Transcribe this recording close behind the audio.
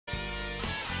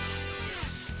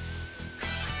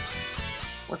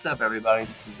What's up, everybody?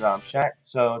 This is Shack.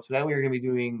 So today we are going to be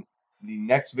doing the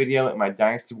next video in my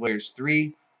Dynasty Warriors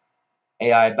 3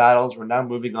 AI battles. We're now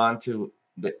moving on to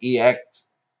the EX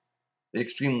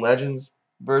Extreme Legends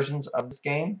versions of this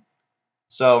game.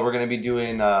 So we're going to be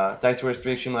doing Dynasty Warriors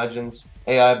 3 Extreme Legends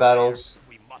AI battles.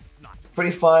 It's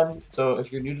pretty fun. So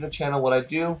if you're new to the channel, what I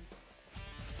do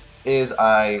is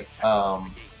I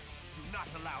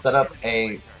set up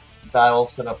a battle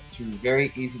set up to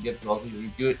very easy difficulty.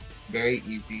 You do it very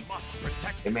easy.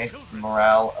 It makes the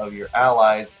morale of your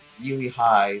allies really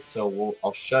high, so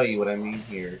I'll show you what I mean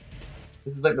here.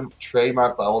 This is like the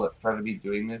trademark level that started me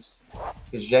doing this.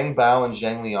 Because Zhang Bao and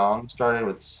Zhang Liang started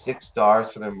with 6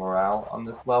 stars for their morale on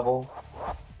this level,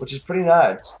 which is pretty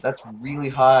nuts. That's really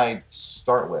high to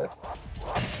start with.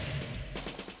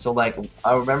 So like,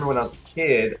 I remember when I was a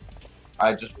kid,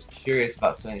 I just was curious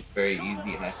about setting it very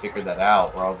easy, and I figured that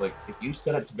out, where I was like, if you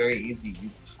set it to very easy,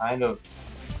 you kind of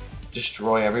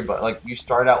destroy everybody. Like, you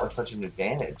start out with such an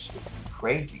advantage. It's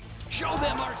crazy.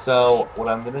 So what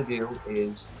I'm gonna do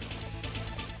is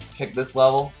pick this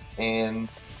level, and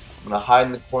I'm gonna hide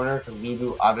in the corner because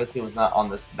Lulu obviously was not on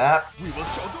this map,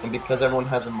 and because everyone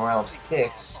has a morale of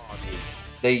 6,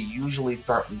 they usually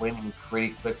start winning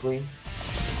pretty quickly,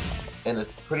 and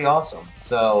it's pretty awesome.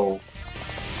 So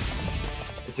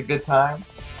it's a good time.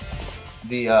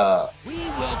 And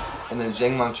then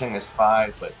Zhang Mengcheng has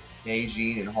 5, but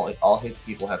Beijing and all his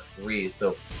people have 3.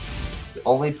 So the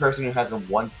only person who has a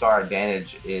 1-star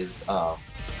advantage is the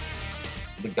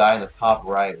guy in the top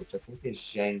right, which I think is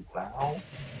Zhang Bao.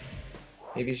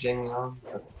 Maybe Zhang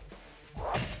Yang.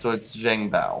 So it's Zhang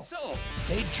Bao. So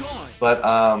they join. But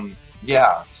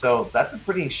yeah. So that's a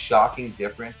pretty shocking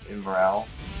difference in morale,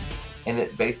 and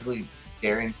it basically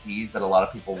guarantees that a lot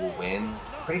of people will win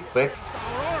pretty quick.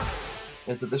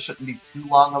 And so this shouldn't be too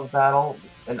long of a battle.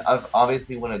 And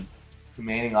obviously, when a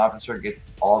commanding officer gets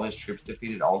all of his troops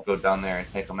defeated, I'll go down there and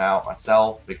take them out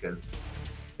myself, because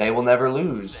they will never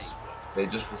lose. They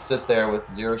just will sit there with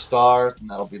 0 stars, and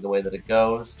that'll be the way that it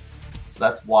goes. So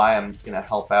that's why I'm gonna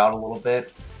help out a little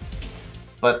bit.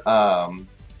 But a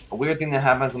weird thing that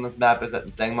happens on this map is that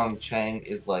Zhang Mengcheng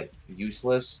is like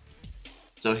useless.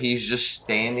 So he's just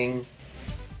standing.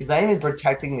 He's not even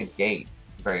protecting the gate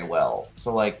very well.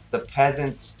 So like, the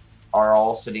peasants are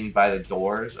all sitting by the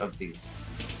doors of these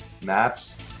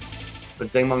maps,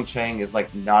 but Zhang Mengcheng is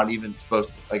like not even supposed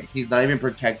to, like, he's not even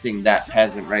protecting that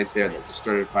peasant right there that just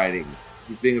started fighting.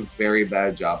 He's doing a very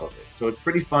bad job of it. So it's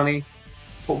pretty funny.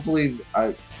 Hopefully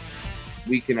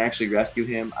we can actually rescue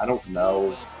him. I don't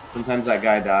know. Sometimes that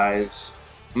guy dies.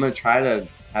 I'm gonna try to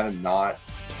have him not,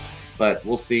 but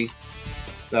we'll see.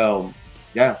 So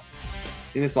yeah,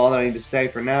 I think that's all that I need to say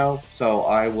for now. So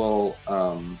I will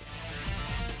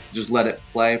just let it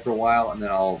play for a while, and then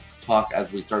I'll talk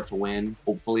as we start to win.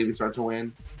 Hopefully we start to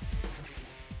win.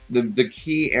 The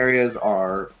key areas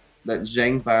are that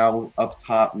Zhang Bao up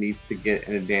top needs to get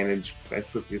an advantage as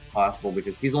quickly as possible,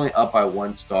 because he's only up by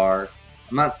 1 star.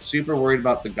 I'm not super worried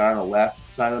about the guy on the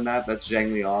left side of the map. That's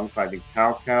Zhang Liang fighting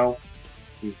Cao Cao.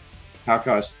 Cao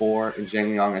Cao has 4 and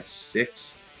Zhang Liang has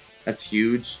 6. That's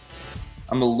huge.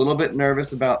 I'm a little bit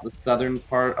nervous about the southern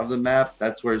part of the map.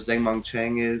 That's where Zhang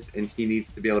Mengcheng is, and he needs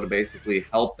to be able to basically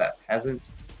help that peasant,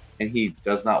 and he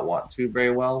does not want to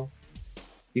very well.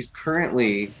 He's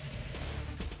currently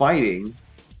fighting,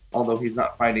 although he's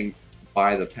not fighting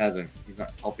by the peasant. He's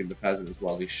not helping the peasant as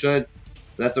well as he should.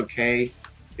 But that's okay.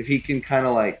 If he can kind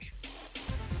of like,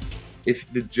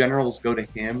 if the generals go to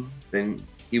him, then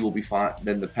he will be fine.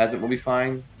 Then the peasant will be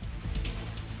fine.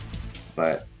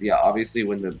 But yeah, obviously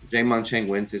when the Zhang Mengcheng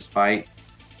wins his fight,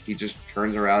 he just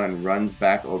turns around and runs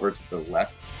back over to the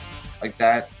left like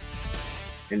that.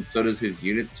 And so does his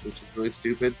units, which is really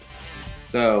stupid.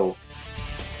 So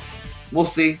we'll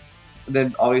see. And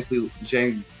then obviously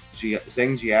Zhang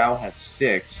Jiao has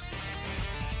 6,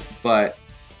 but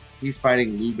he's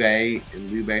fighting Liu Bei,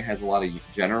 and Liu Bei has a lot of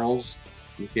generals.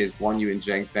 He has 1 Yu and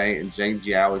Zhang Fei, and Zhang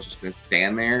Jiao is just going to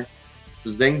stand there. So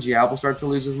Zhang Jiao will start to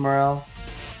lose his morale.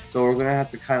 So we're going to have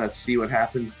to kind of see what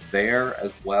happens there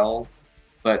as well.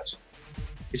 But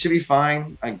it should be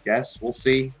fine, I guess. We'll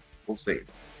see. We'll see.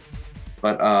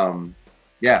 But,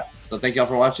 yeah. So thank y'all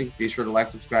for watching. Be sure to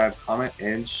like, subscribe, comment,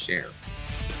 and share.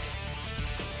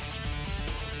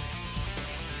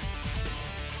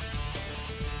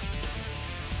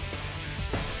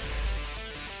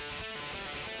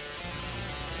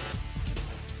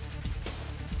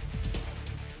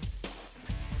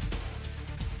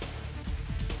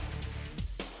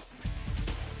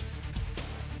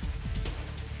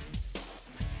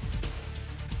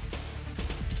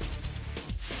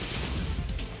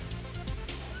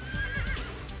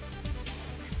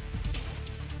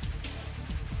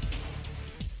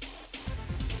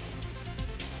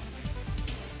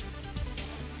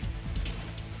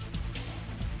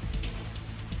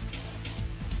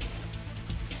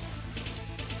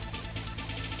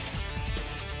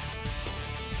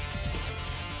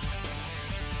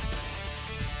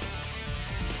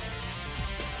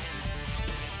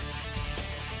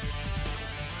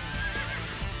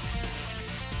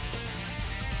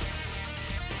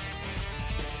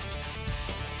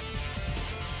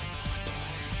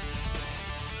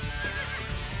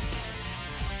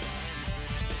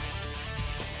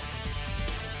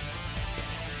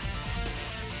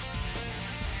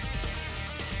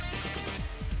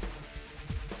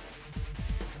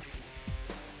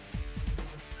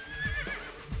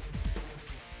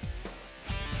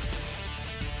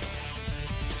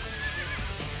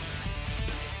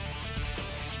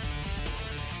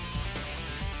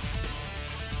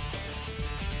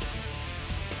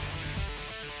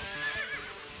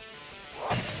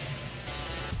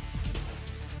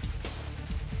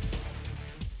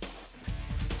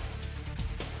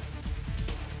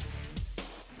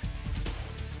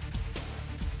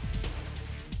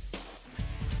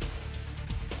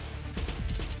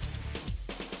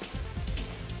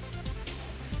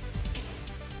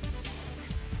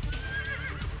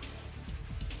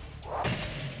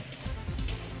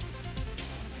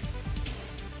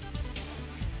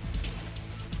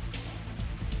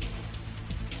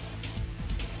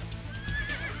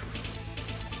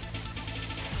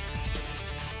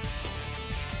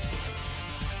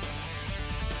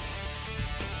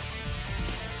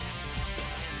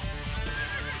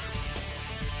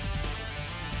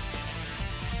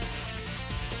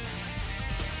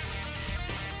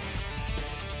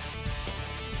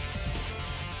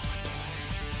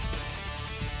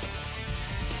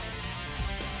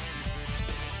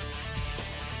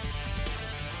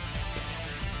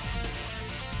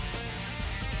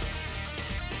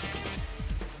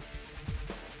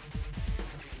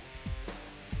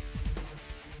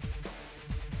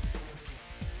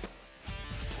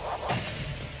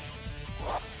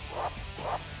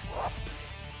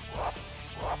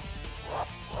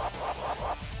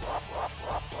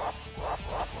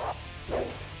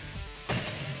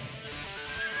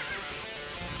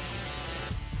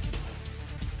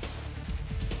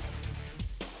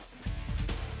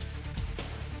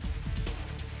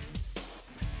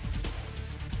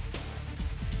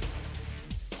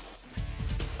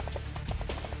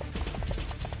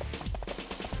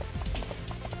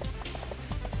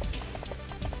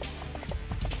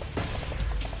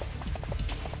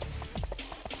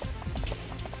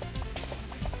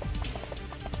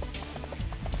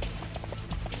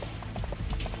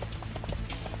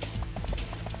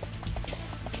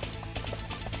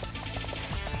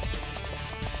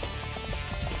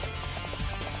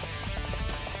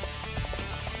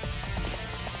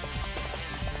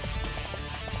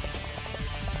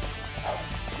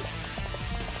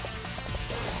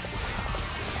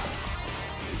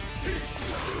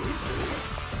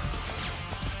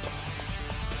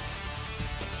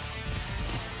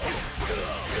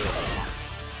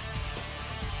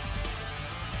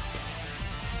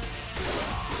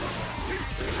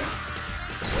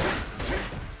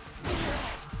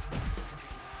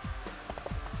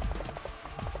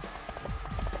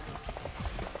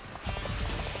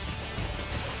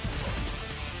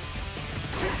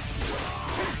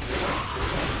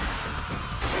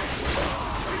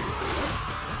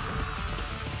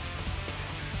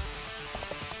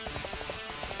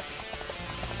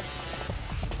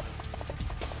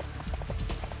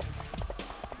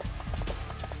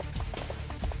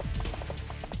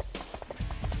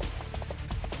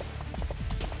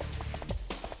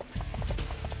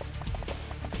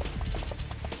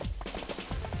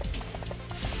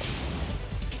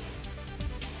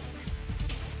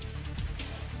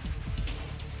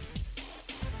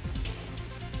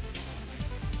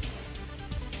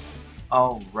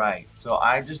 Oh, right. So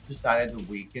I just decided to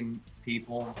weaken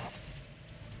people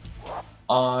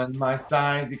on my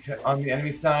side, because on the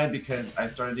enemy side, because I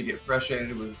started to get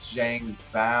frustrated with Zhang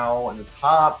Bao in the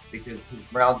top because his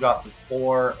morale dropped to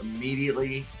 4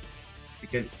 immediately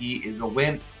because he is a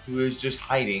wimp who is just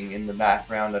hiding in the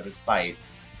background of his fight.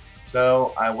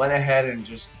 So I went ahead and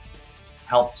just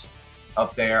helped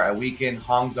up there. I weakened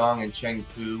Hong Dong and Cheng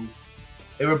Pu.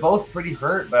 They were both pretty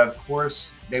hurt, but of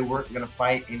course they weren't going to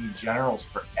fight any generals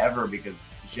forever because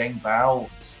Zhang Bao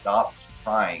stopped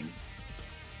trying.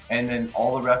 And then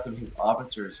all the rest of his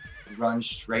officers run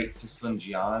straight to Sun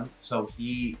Jian, so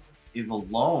he is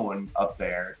alone up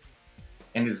there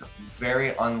and is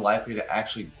very unlikely to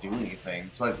actually do anything.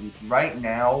 So like right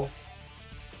now,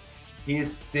 he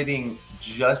is sitting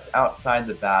just outside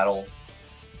the battle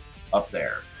up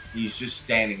there. He's just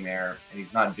standing there and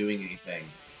he's not doing anything.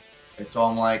 And so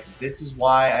I'm like, this is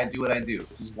why I do what I do.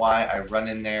 This is why I run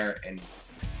in there and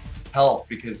help,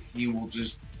 because he will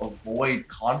just avoid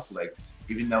conflict,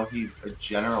 even though he's a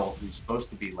general who's supposed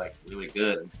to be like really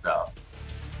good and stuff.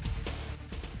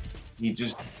 He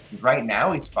just, right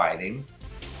now he's fighting,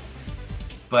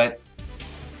 but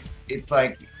it's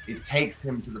like it takes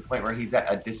him to the point where he's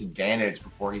at a disadvantage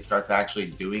before he starts actually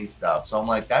doing stuff. So I'm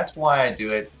like, that's why I do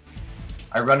it.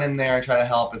 I run in there, I try to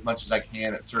help as much as I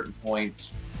can at certain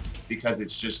points, because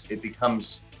it's just, it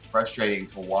becomes frustrating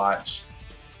to watch.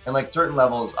 And like certain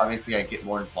levels, obviously I get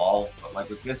more involved, but like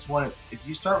with this one, it's, if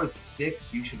you start with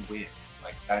 6, you should win.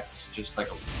 Like that's just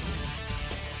like a,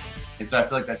 and so I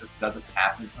feel like that just doesn't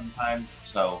happen sometimes.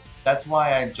 So that's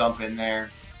why I jump in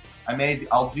there.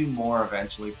 I'll do more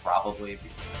eventually, probably,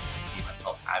 because I can see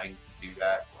myself having to do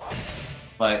that.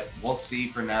 But we'll see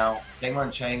for now.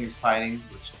 Zhang Cheng is fighting,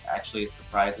 which actually is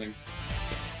surprising.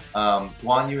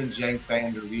 Guan Yu and Zhang Fei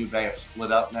under Liu Bei have split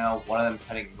up now. One of them is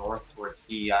heading north towards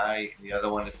Hiyai, and the other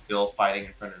one is still fighting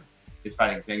fighting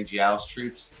Zhang Jiao's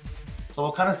troops. So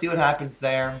we'll kind of see what happens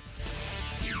there.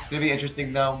 It's gonna be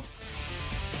interesting though.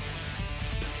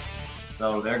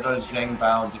 So there goes Zhang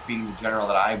Bao defeating the general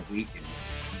that I weakened.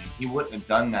 I mean, he wouldn't have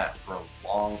done that for a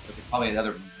long, probably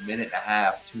another minute and a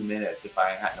half, 2 minutes if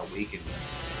I hadn't weakened him.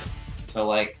 So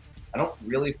like, I don't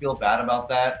really feel bad about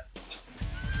that,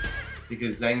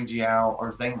 because Zhang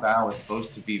Bao is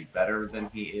supposed to be better than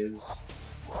he is.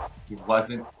 He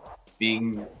wasn't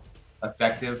being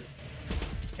effective,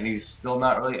 and he's still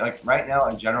not really, like right now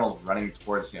a general's running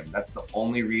towards him. That's the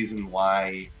only reason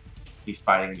why he's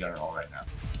fighting a general right now.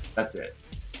 That's it.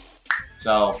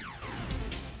 So,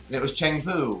 and it was Cheng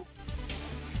Pu.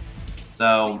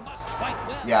 So,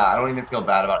 yeah, I don't even feel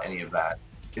bad about any of that.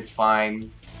 It's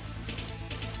fine.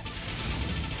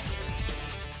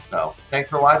 So, thanks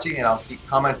for watching, and I'll keep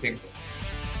commenting.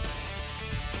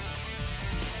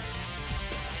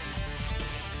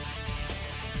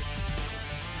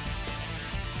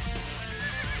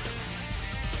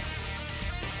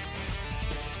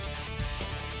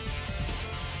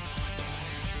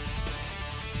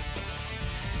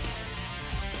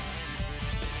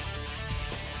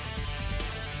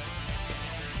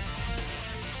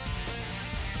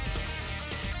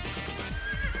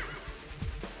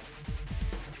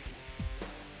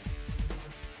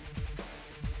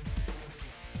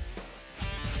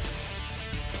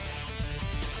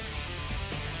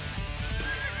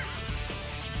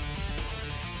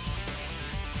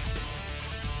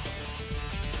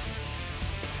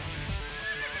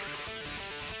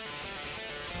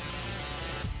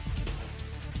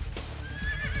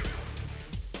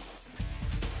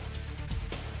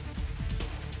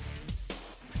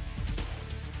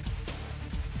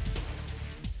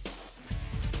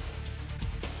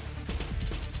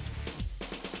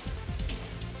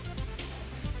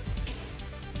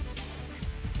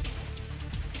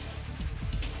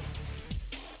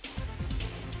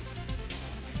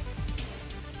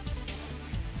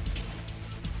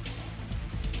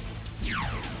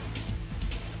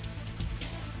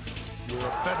 You're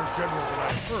a better general than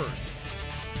I've heard.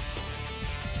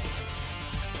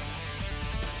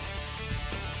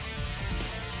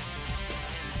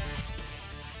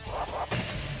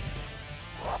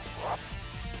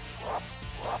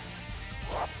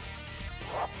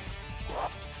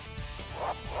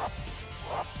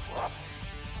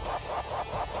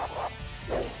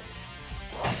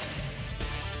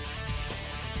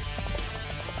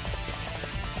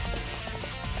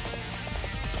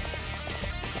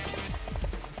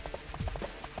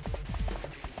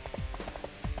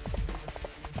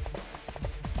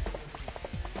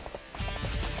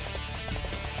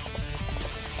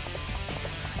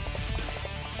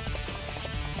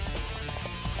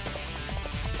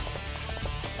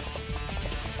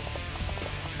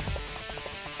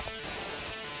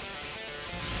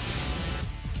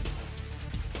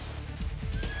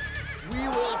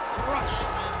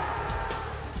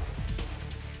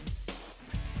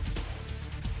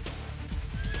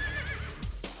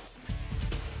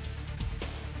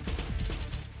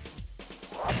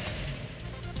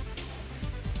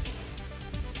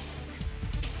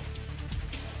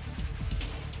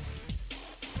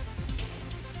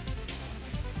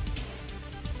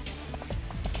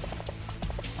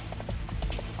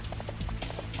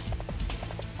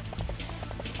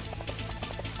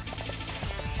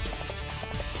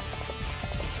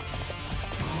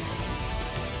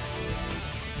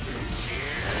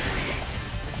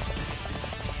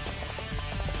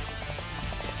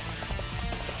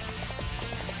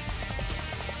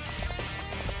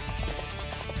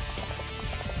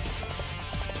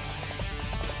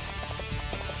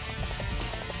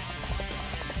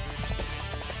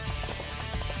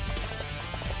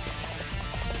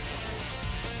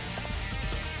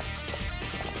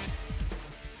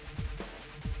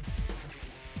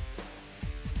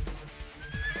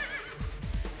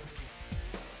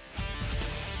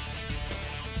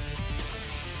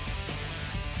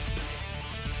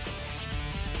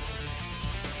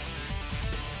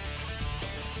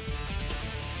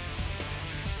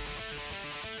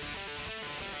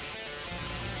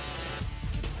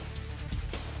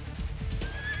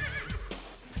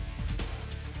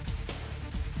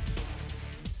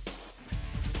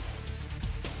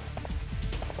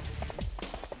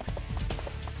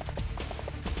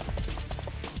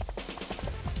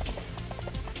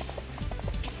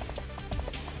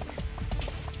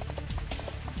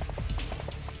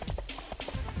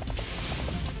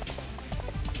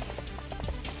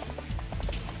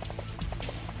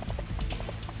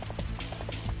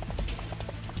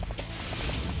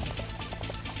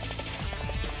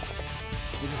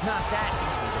 is not that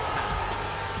easy to pass.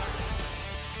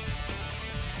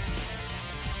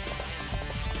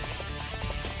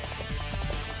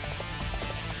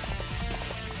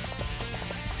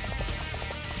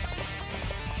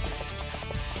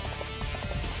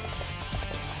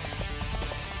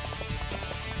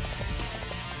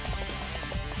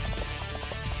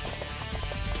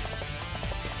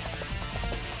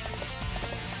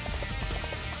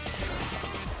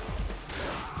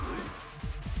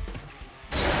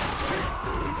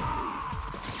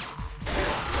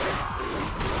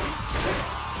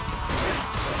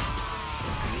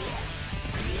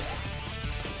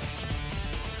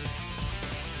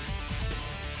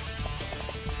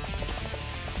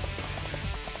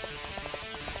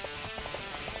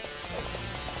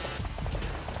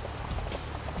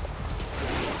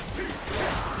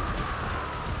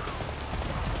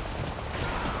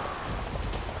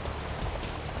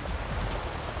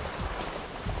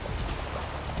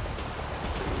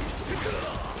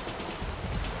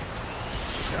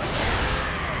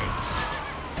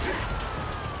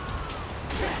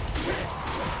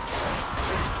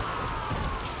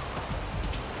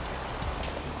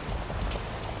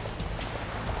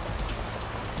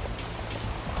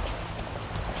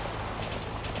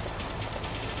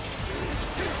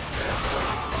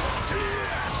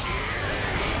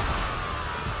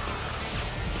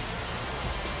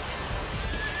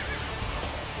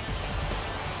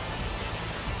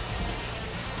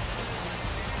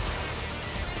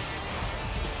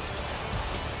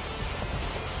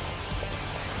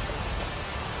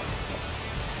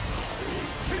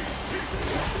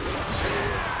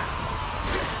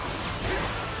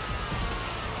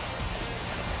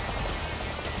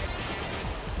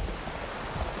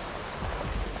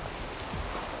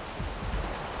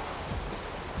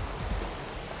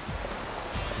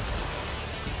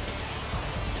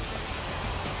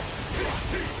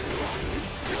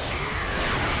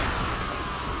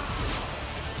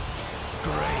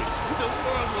 The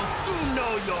world will soon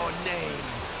know your name.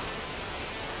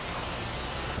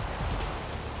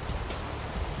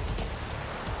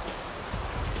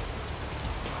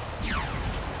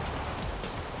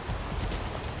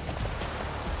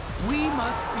 We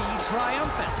must be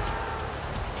triumphant.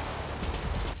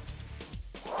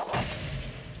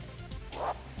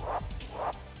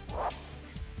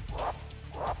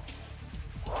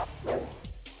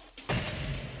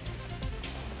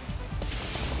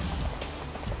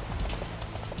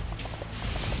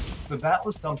 So that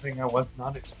was something I was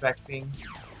not expecting.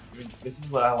 This is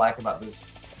what I like about this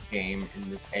game and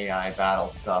this AI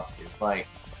battle stuff. It's like,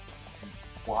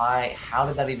 why? How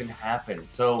did that even happen?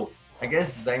 So I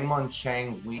guess Zhangmon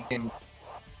Chang weakened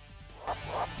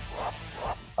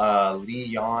Li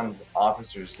Yan's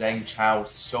officer Zhang Chao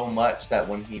so much that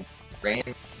when he ran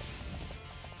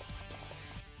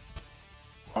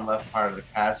on the left part of the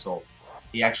castle,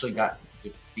 he actually got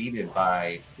defeated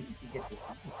by. Who did he get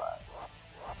defeated by?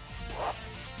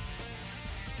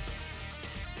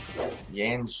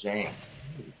 Yan Zhang.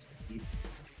 Who is he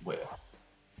with?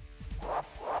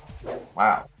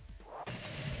 Wow.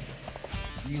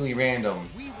 Really random.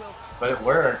 But it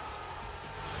worked.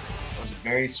 It was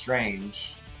very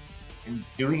strange. And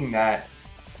doing that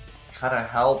kind of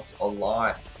helped a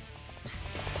lot.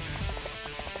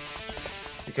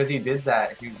 Because he did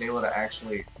that, he was able to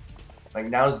actually... Like,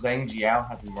 now Zhang Jiao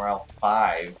has a morale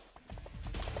 5.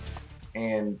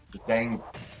 And Zhang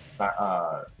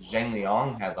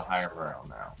Liang has a higher morale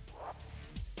now.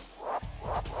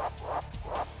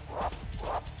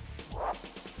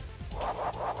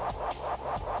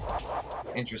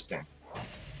 Interesting.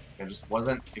 I just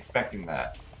wasn't expecting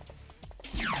that.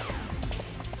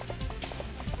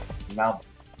 Now,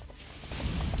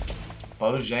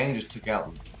 Bo Zhang just took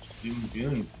out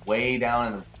Jun way down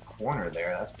in the corner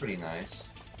there. That's pretty nice.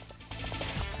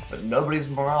 But nobody's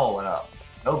morale went up.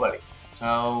 Nobody.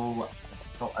 So,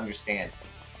 I don't understand.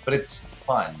 But it's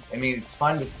fun. I mean, it's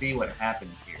fun to see what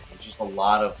happens here. There's just a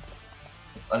lot of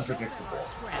unpredictable.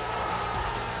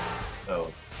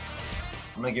 So,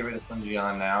 I'm gonna get rid of Sun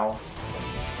Jian now.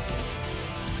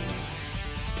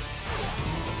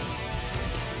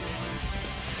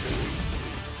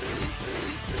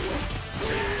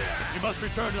 You must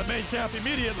return to the main camp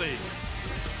immediately.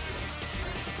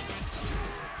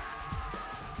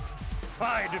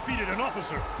 I defeated an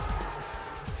officer.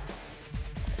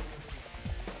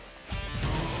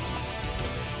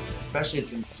 Especially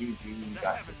since Su Jun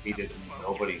got defeated and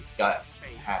nobody got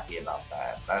happy about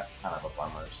that. That's kind of a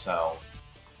bummer, so...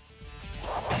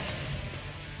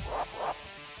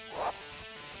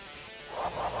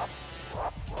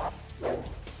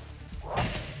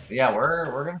 yeah,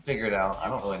 we're gonna figure it out. I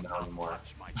don't really know anymore.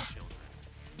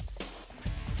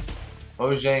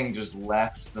 Mojang just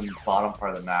left the bottom part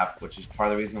of the map, which is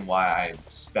part of the reason why I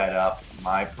sped up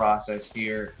my process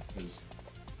here, because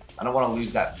I don't want to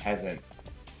lose that peasant.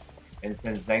 And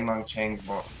since Zhang Longcheng's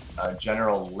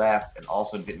general left and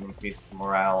also didn't increase his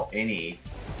morale any,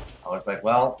 I was like,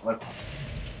 well, let's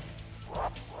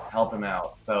help him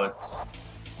out. So it's...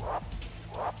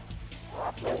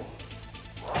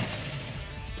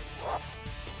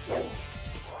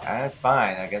 That's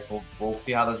fine. I guess we'll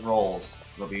see how this rolls.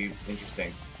 It'll be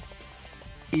interesting.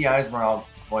 PEI's morale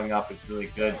going up is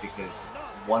really good because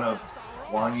either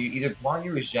Guan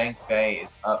Yu or Zhang Fei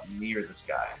is up near this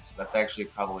guy, so that's actually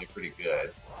probably pretty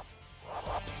good.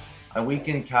 I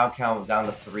weakened Cao Cao down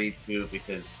to 3 too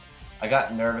because I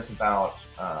got nervous about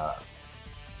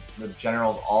the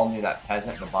generals all near that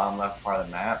peasant in the bottom left part of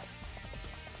the map.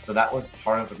 So that was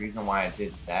part of the reason why I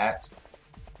did that.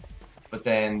 But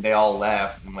then they all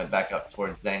left and went back up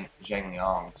towards Zhang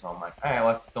Liang, so I'm like, alright,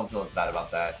 well, I don't feel as bad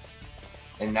about that.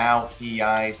 And now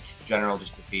PEI's general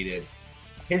just defeated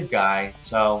his guy,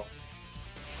 so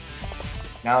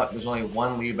now there's only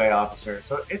one Liu Bei officer,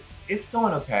 so it's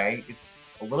going okay. It's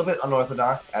a little bit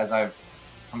unorthodox, as I've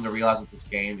come to realize with this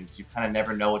game, is you kind of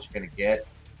never know what you're going to get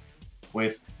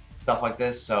with stuff like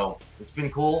this, so it's been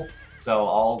cool. So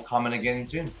I'll comment again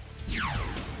soon.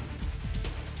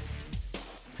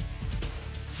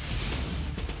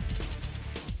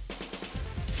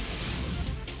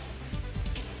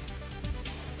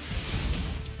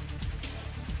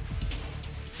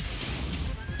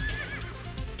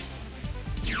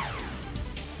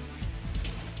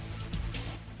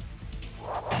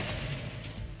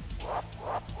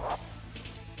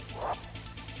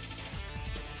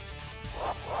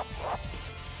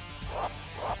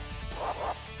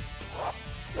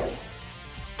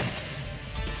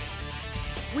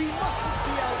 We mustn't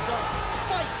be outdone.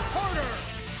 Fight harder!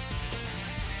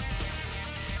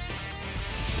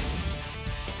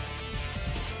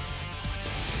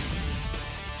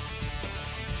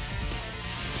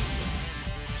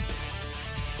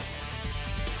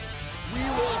 We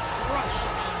will crush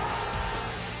them.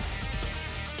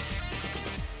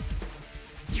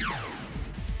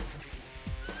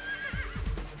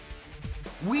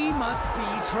 We must be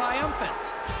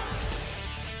triumphant.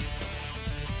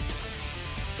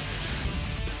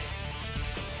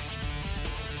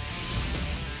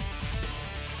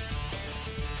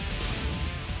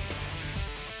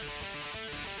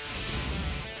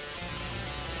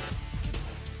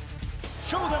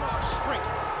 Show them our strength.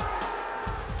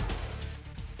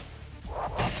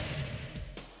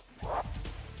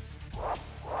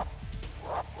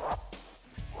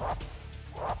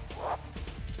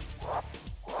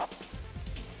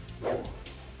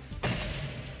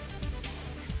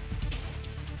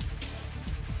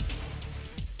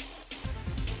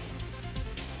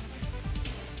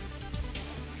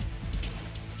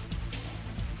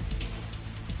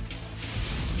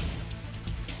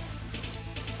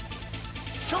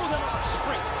 Show them our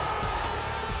strength.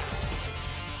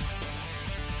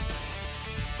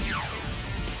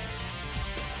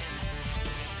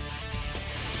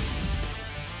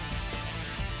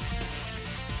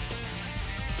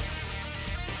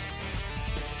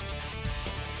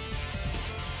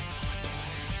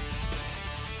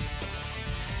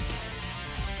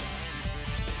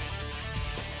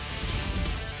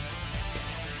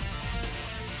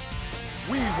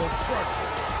 We will crush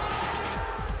it.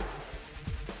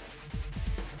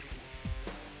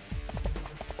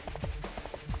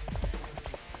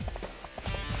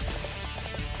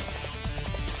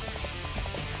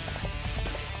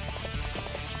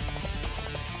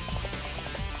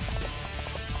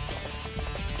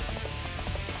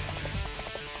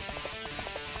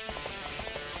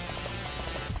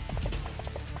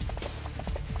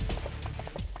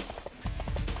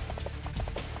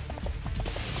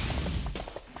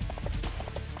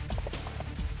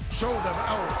 Show them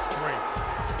our strength.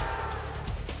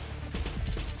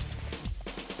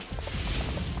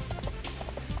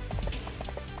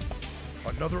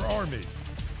 Another army.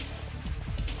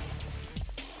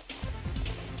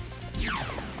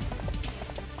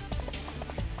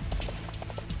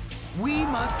 We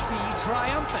must be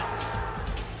triumphant.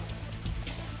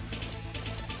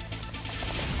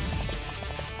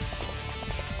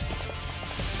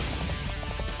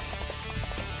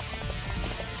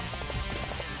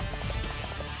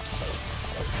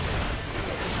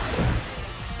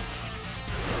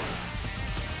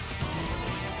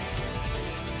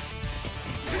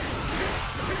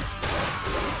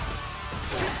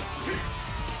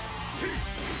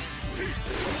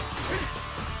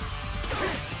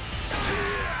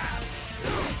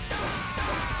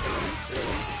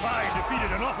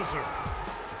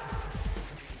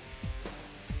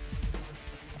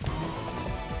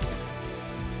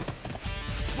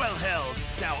 Well held.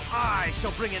 Now I shall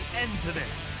bring an end to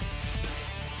this.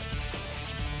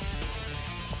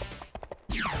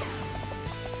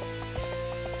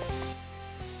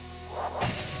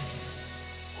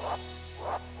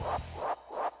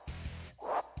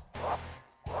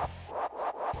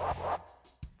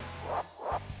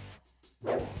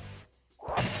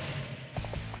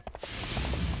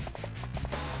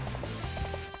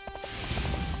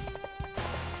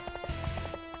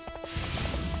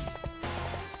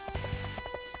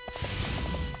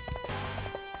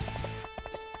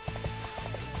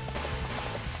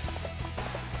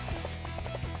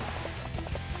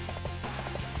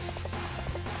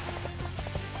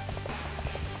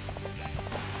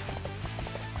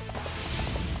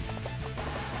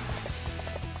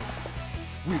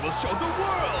 We will show the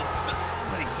world the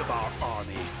strength of our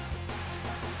army.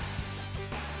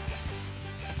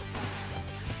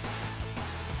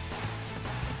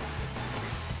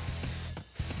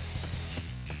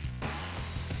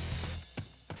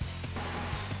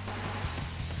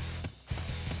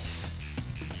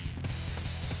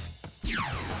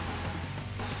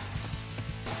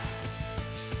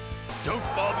 Don't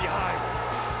fall behind.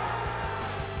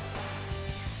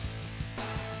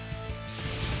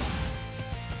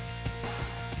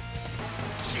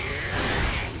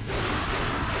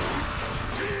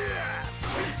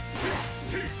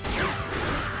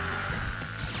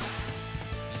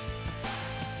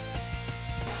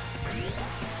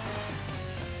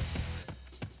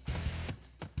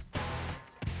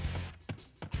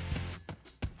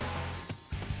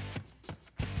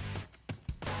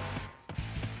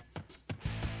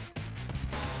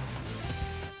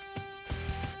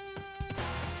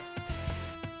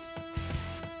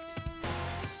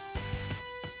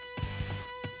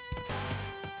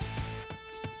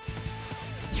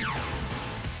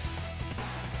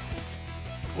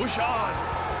 Push on!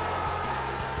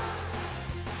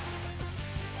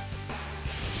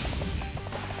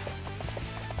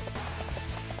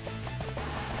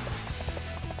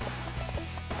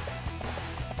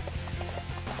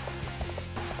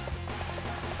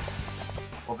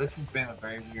 Well, this has been a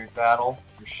very weird battle,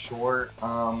 for sure.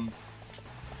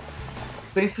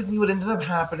 Basically what ended up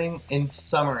happening in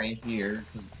summary here,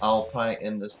 because I'll probably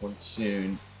end this one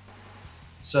soon.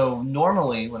 So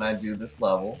normally when I do this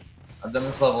level, I've done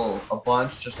this level a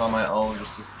bunch just on my own,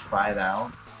 just to try it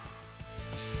out.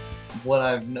 What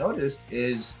I've noticed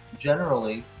is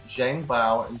generally Zhang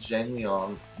Bao and Zhang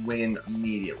Liang win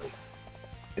immediately.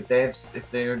 They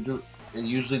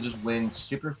usually just win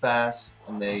super fast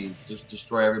and they just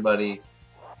destroy everybody,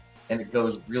 and it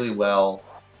goes really well.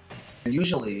 And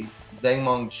usually Zhang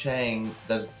Mengcheng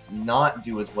does not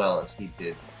do as well as he did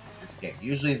in this game.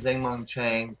 Usually Zhang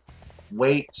Mengcheng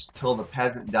waits till the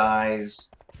peasant dies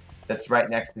that's right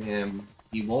next to him.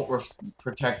 He won't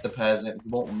protect the peasant, he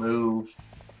won't move,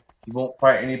 he won't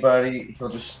fight anybody, he'll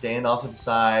just stand off to the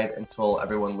side until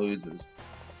everyone loses.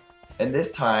 And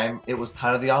this time, it was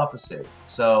kind of the opposite.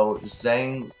 So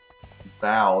Zhang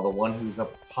Bao, the one who's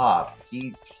up top,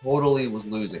 he totally was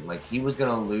losing. Like, he was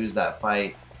going to lose that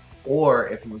fight, or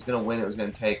if he was going to win, it was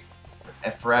going to take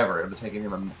forever. It would have taken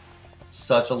him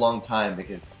such a long time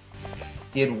because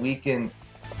he had weakened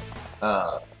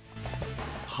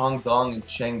Hong Dong and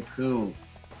Cheng Pu,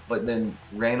 but then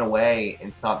ran away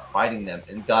and stopped fighting them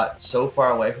and got so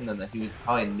far away from them that he was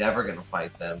probably never going to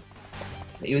fight them.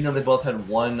 Even though they both had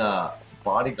one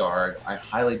bodyguard, I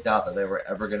highly doubt that they were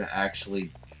ever going to actually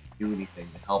do anything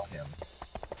to help him.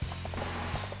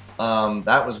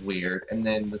 That was weird. And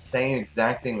then the same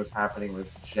exact thing was happening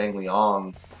with Zhang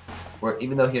Liang, where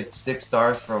even though he had 6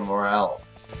 stars for morale,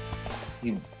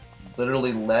 he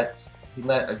literally let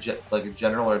a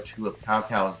general or two of Cao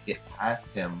Cao's get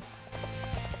past him,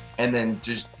 and then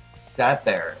just sat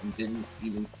there and didn't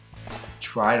even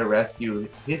try to rescue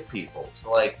his people. So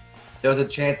like, there was a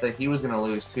chance that he was going to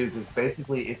lose too, because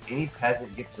basically if any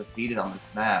peasant gets defeated on this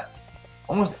map,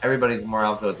 almost everybody's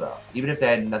morale goes up, even if they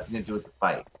had nothing to do with the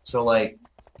fight. So like,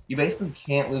 you basically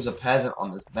can't lose a peasant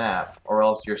on this map, or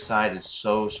else your side is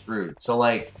so screwed. So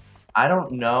like, I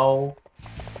don't know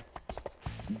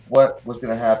what was going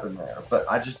to happen there, but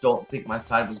I just don't think my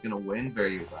side was going to win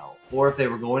very well. Or if they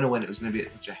were going to win, it was going to be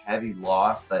at such a heavy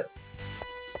loss that,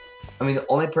 I mean, the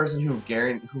only person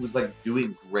who was like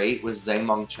doing great was Zhang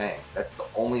Mengcheng. That's the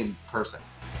only person.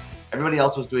 Everybody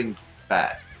else was doing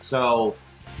bad. So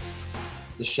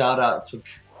the shout out to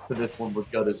this one would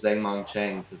go to Zhang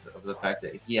Mengcheng because of the fact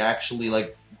that he actually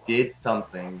like did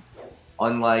something,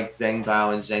 unlike Zhang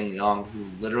Bao and Zhang Liang, who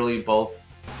literally both,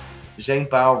 Zhang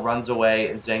Bao runs away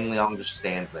and Zhang Liang just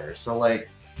stands there. So like,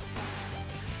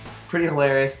 pretty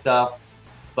hilarious stuff,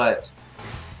 but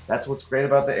That's what's great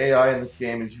about the AI in this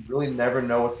game is you really never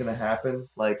know what's gonna happen.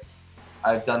 Like,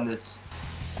 I've done this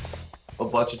a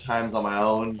bunch of times on my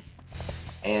own,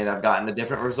 and I've gotten a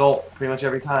different result pretty much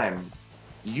every time.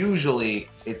 Usually,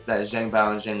 it's that Zhang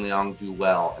Bao and Zhang Liang do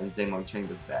well, and Zhang Mengcheng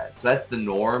does bad. So that's the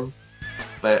norm,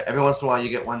 but every once in a while you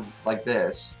get one like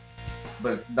this.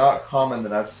 But it's not common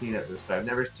that I've seen it this way. I've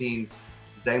never seen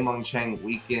Zhang Mengcheng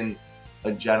weaken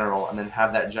a general and then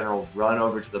have that general run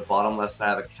over to the bottom left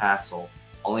side of the castle,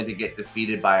 only to get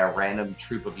defeated by a random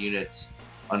troop of units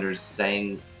under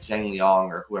Zhang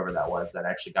Liang or whoever that was that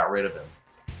actually got rid of him.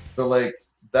 So, like,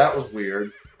 that was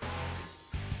weird,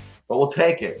 but we'll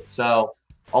take it. So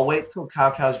I'll wait till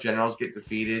Cao Cao's generals get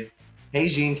defeated. He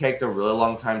Jing takes a really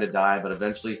long time to die, but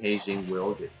eventually He Jing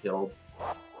will get killed.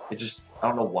 It just, I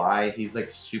don't know why, he's like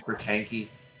super tanky.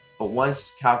 But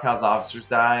once Cao Cao's officers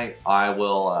die, I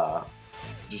will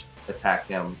just attack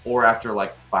him. Or after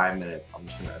like 5 minutes, I'm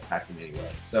just going to attack him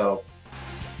anyway. So,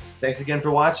 thanks again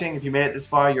for watching. If you made it this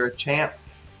far, you're a champ.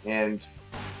 And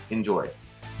enjoy.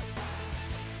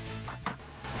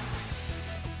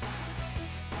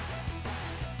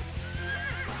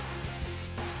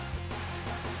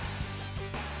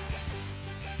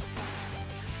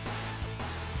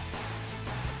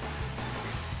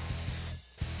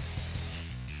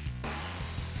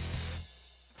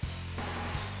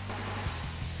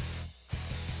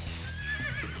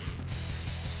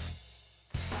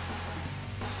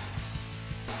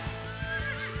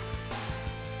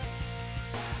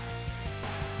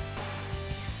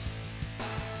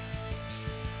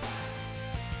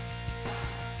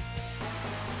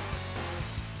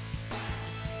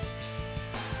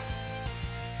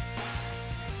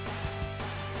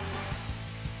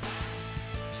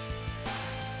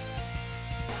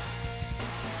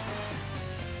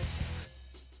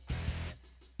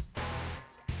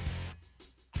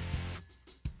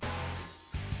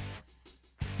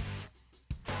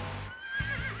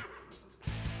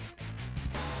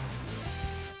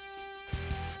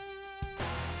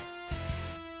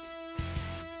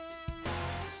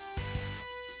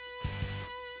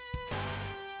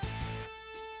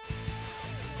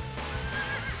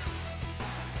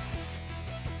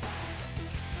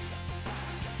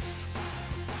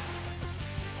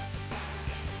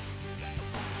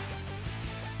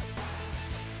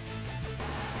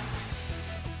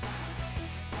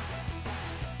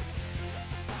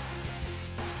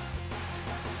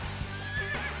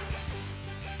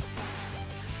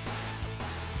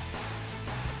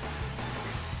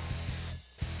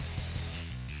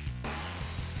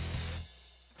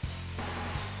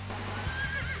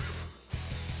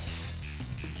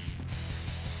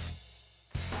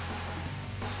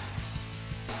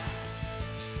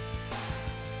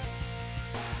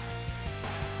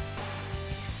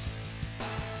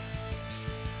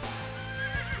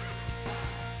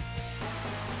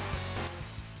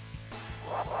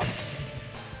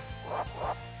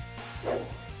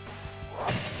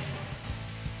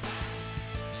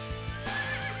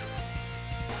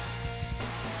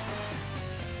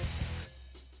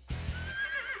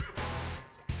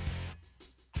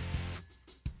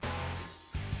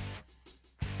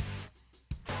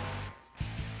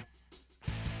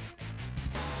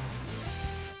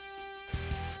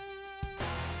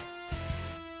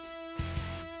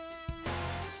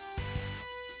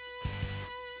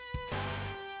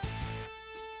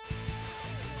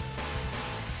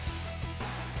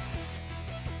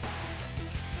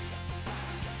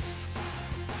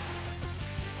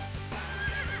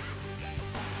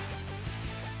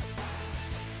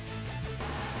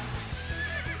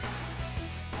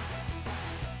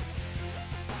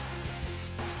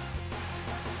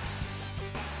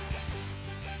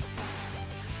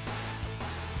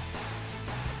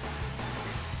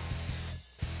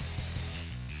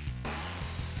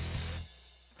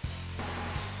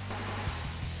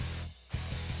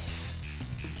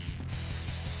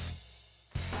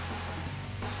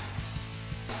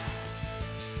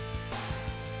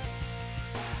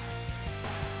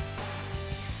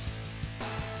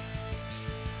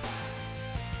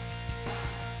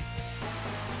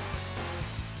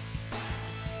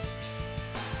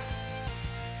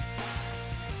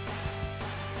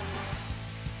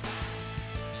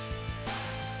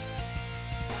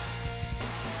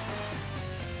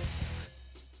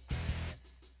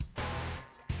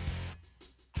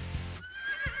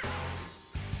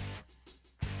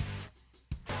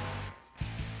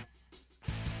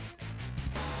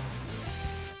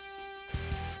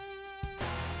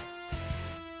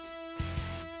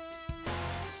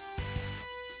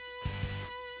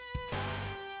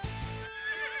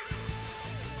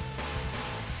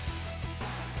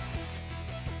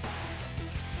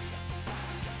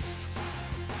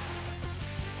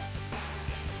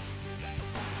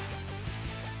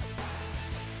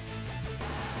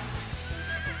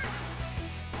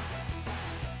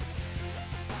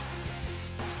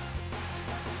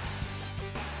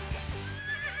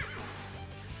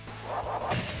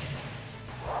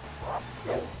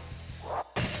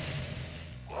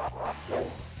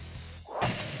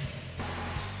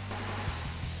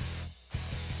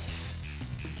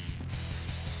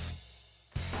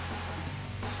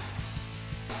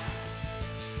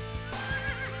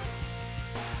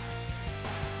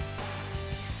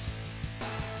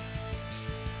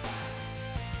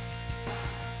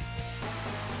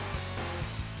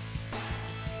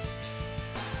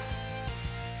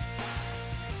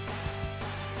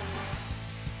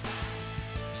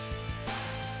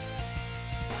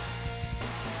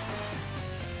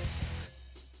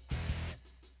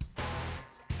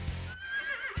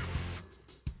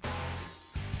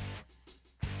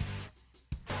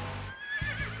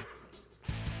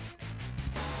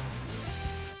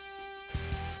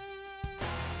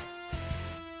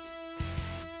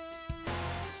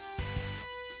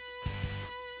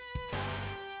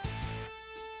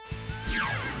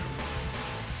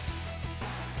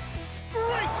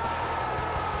 Great!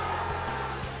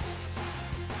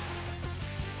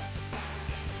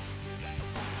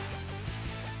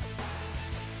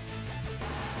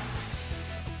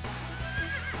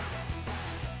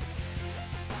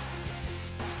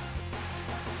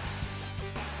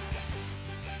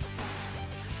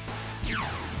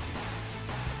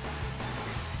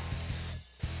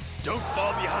 Don't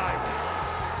fall behind.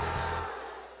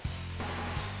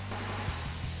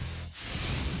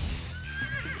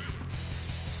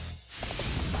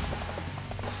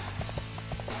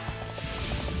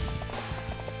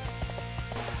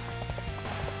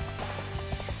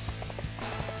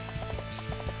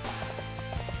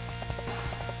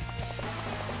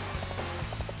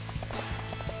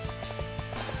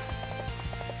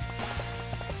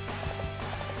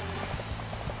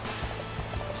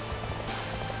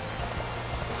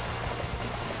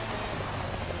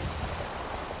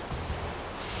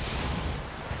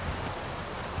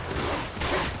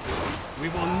 We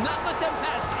will not let them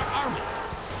pass our army.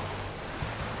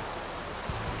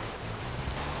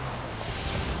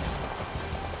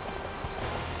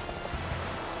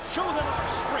 Show them our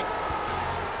strength.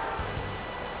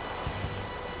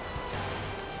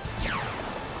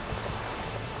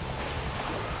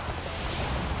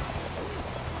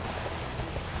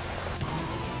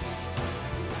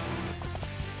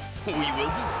 We will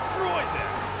destroy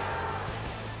them.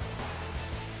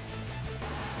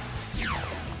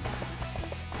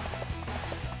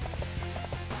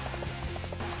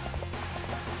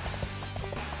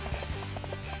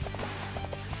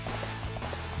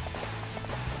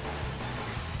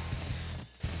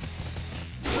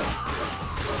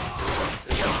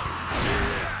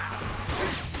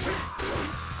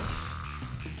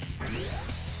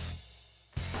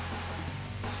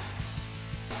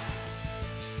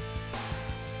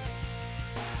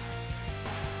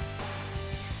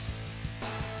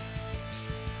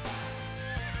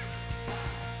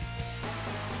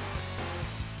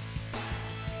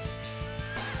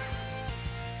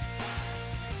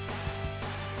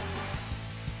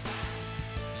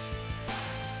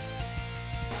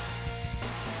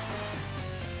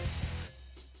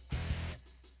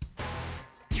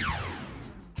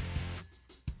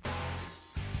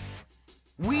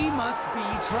 We must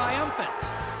be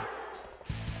triumphant.